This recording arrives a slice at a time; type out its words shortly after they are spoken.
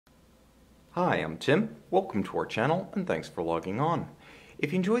Hi, I'm Tim. Welcome to our channel and thanks for logging on.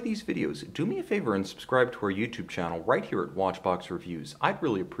 If you enjoy these videos, do me a favor and subscribe to our YouTube channel right here at Watchbox Reviews. I'd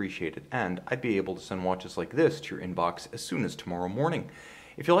really appreciate it, and I'd be able to send watches like this to your inbox as soon as tomorrow morning.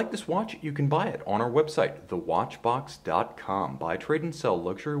 If you like this watch, you can buy it on our website, thewatchbox.com. Buy, trade, and sell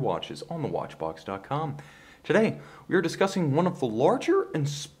luxury watches on thewatchbox.com. Today, we are discussing one of the larger and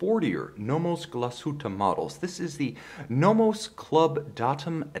sportier Nomos Glashutte models. This is the Nomos Club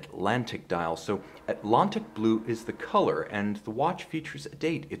Datum Atlantik dial. So Atlantic blue is the color, and the watch features a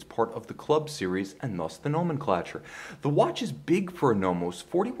date. It's part of the Club series, and thus the nomenclature. The watch is big for a Nomos,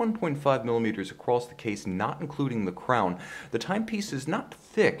 41.5 millimeters across the case, not including the crown. The timepiece is not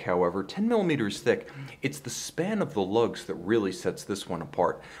thick, however, 10 millimeters thick. It's the span of the lugs that really sets this one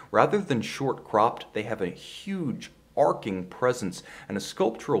apart. Rather than short cropped, they have a huge arcing presence and a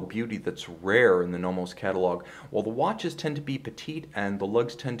sculptural beauty that's rare in the Nomos catalog. While the watches tend to be petite and the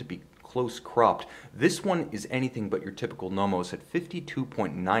lugs tend to be close cropped, this one is anything but your typical Nomos at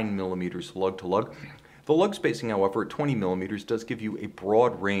 52.9 millimeters lug to lug. The lug spacing, however, at 20 millimeters does give you a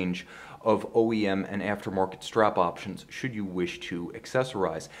broad range of OEM and aftermarket strap options should you wish to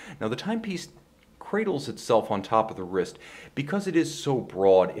accessorize. Now, the timepiece cradles itself on top of the wrist. Because it is so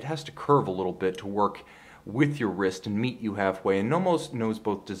broad, it has to curve a little bit to work with your wrist and meet you halfway, and Nomos knows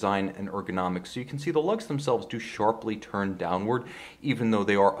both design and ergonomics, so you can see the lugs themselves do sharply turn downward, even though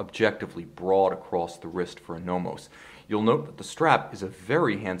they are objectively broad across the wrist for a Nomos. You'll note that the strap is a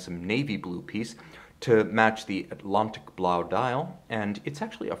very handsome navy blue piece to match the Atlantic Blau dial, and it's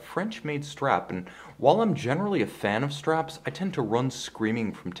actually a French-made strap, and while I'm generally a fan of straps, I tend to run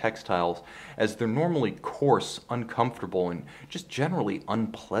screaming from textiles as they're normally coarse, uncomfortable, and just generally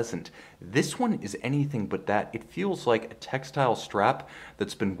unpleasant. This one is anything but that. It feels like a textile strap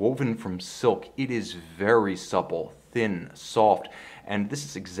that's been woven from silk. It is very supple, thin, soft, and this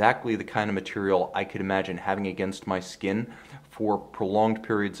is exactly the kind of material I could imagine having against my skin for prolonged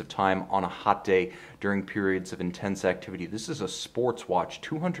periods of time on a hot day during periods of intense activity. This is a sports watch,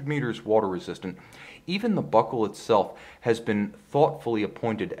 200 meters water resistant. Even the buckle itself has been thoughtfully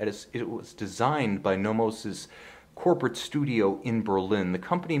appointed as it was designed by Nomos's corporate studio in Berlin. The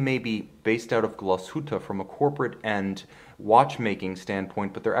company may be based out of Glashutte from a corporate and watchmaking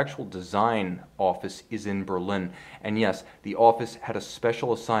standpoint, but their actual design office is in Berlin. And yes, the office had a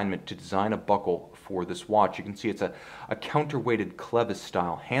special assignment to design a buckle for this watch. You can see it's a counterweighted clevis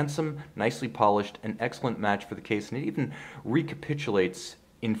style, handsome, nicely polished, an excellent match for the case, and it even recapitulates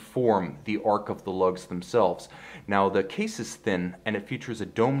in form the arc of the lugs themselves. Now, the case is thin, and it features a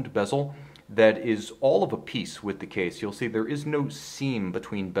domed bezel that is all of a piece with the case. You'll see there is no seam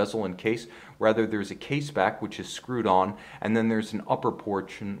between bezel and case. Rather, there's a case back which is screwed on, and then there's an upper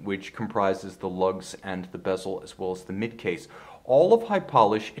portion which comprises the lugs and the bezel as well as the mid case. All of high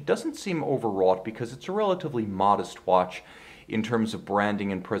polish. It doesn't seem overwrought because it's a relatively modest watch in terms of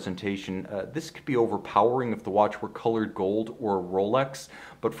branding and presentation. This could be overpowering if the watch were colored gold or Rolex,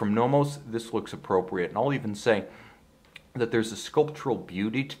 but from Nomos, this looks appropriate. And I'll even say that there's a sculptural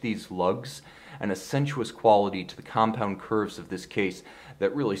beauty to these lugs and a sensuous quality to the compound curves of this case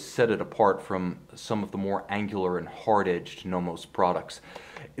that really set it apart from some of the more angular and hard-edged Nomos products.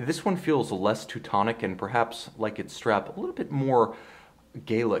 This one feels less Teutonic and perhaps, like its strap, a little bit more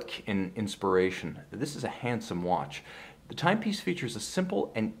Gaelic in inspiration. This is a handsome watch. The timepiece features a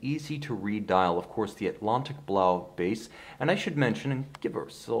simple and easy-to-read dial, of course, the Atlantic Blau base, and I should mention, and give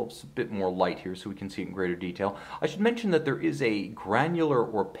ourselves a bit more light here so we can see it in greater detail, I should mention that there is a granular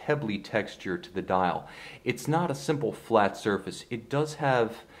or pebbly texture to the dial. It's not a simple flat surface. It does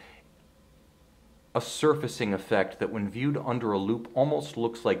have a surfacing effect that when viewed under a loupe almost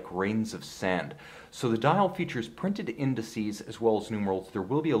looks like grains of sand. So the dial features printed indices as well as numerals. There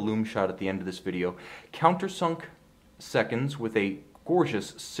will be a loom shot at the end of this video. Countersunk seconds with a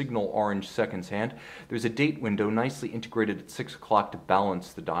gorgeous signal orange seconds hand. There's a date window nicely integrated at 6 o'clock to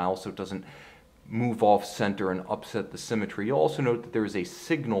balance the dial so it doesn't move off center and upset the symmetry. You'll also note that there is a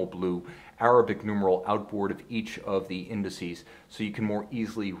signal blue Arabic numeral outboard of each of the indices so you can more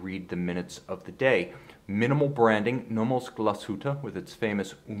easily read the minutes of the day. Minimal branding, Nomos Glashutte with its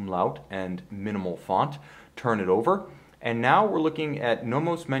famous umlaut and minimal font. Turn it over. And now we're looking at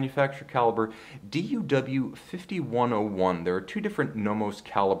Nomos manufacturer caliber DUW 5101. There are two different Nomos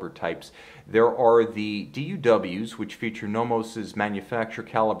caliber types. There are the DUWs, which feature Nomos's manufacturer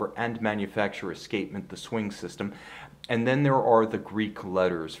caliber and manufacturer escapement, the swing system. And then there are the Greek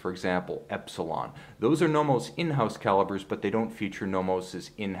letters, for example, epsilon. Those are Nomos in-house calibers, but they don't feature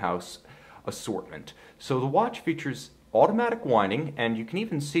Nomos's in-house assortment. So the watch features automatic winding, and you can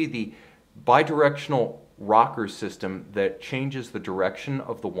even see the bidirectional rocker system that changes the direction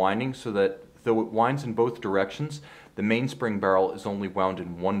of the winding so that though it winds in both directions, the mainspring barrel is only wound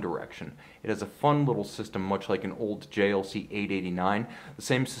in one direction. It has a fun little system, much like an old JLC 889. The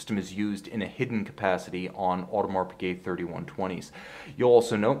same system is used in a hidden capacity on Audemars Piguet 3120s. You'll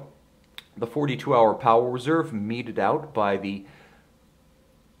also note the 42-hour power reserve meted out by the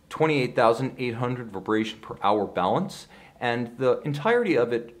 28,800 vibration per hour balance, and the entirety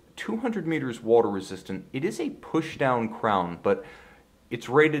of it 200 meters water resistant. It is a push-down crown, but it's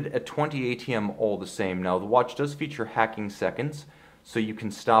rated at 20 ATM all the same. Now, the watch does feature hacking seconds, so you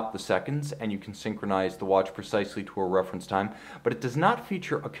can stop the seconds and you can synchronize the watch precisely to a reference time, but it does not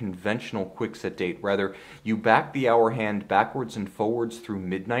feature a conventional quickset date. Rather, you back the hour hand backwards and forwards through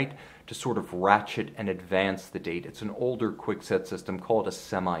midnight to sort of ratchet and advance the date. It's an older quickset system, called a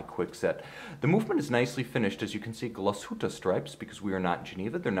semi-quickset. The movement is nicely finished. As you can see, Glashutte stripes, because we are not in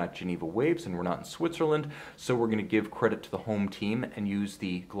Geneva, they're not Geneva waves, and we're not in Switzerland, so we're going to give credit to the home team and use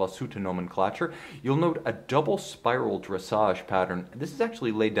the Glashutte nomenclature. You'll note a double spiral dressage pattern. This is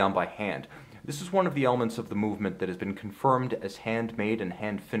actually laid down by hand. This is one of the elements of the movement that has been confirmed as handmade and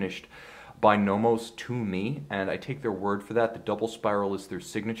hand-finished by Nomos to me, and I take their word for that. The double spiral is their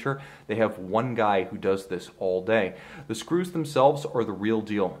signature. They have one guy who does this all day. The screws themselves are the real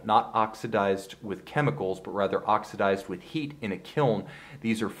deal, not oxidized with chemicals, but rather oxidized with heat in a kiln.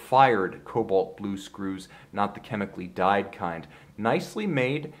 These are fired cobalt blue screws, not the chemically dyed kind. Nicely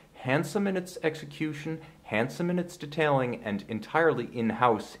made, handsome in its execution, handsome in its detailing, and entirely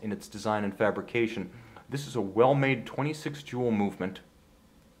in-house in its design and fabrication. This is a well-made 26 jewel movement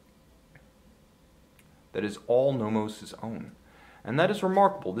that is all Nomos' own. And that is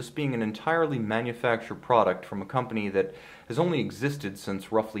remarkable, this being an entirely manufactured product from a company that has only existed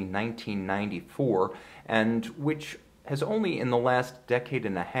since roughly 1994, and which has only in the last decade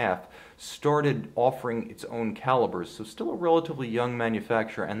and a half started offering its own calibers, so still a relatively young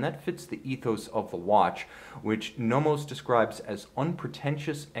manufacturer, and that fits the ethos of the watch, which Nomos describes as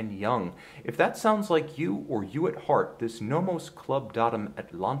unpretentious and young. If that sounds like you or you at heart, this Nomos Club Datum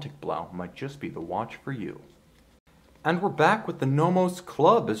Atlantik Blau might just be the watch for you. And we're back with the Nomos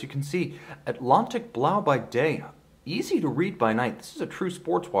Club. As you can see, Atlantik Blau by day, easy to read by night. This is a true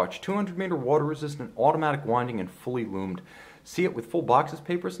sports watch, 200-meter water-resistant, automatic winding, and fully loomed. See it with full boxes,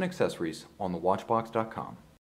 papers, and accessories on thewatchbox.com.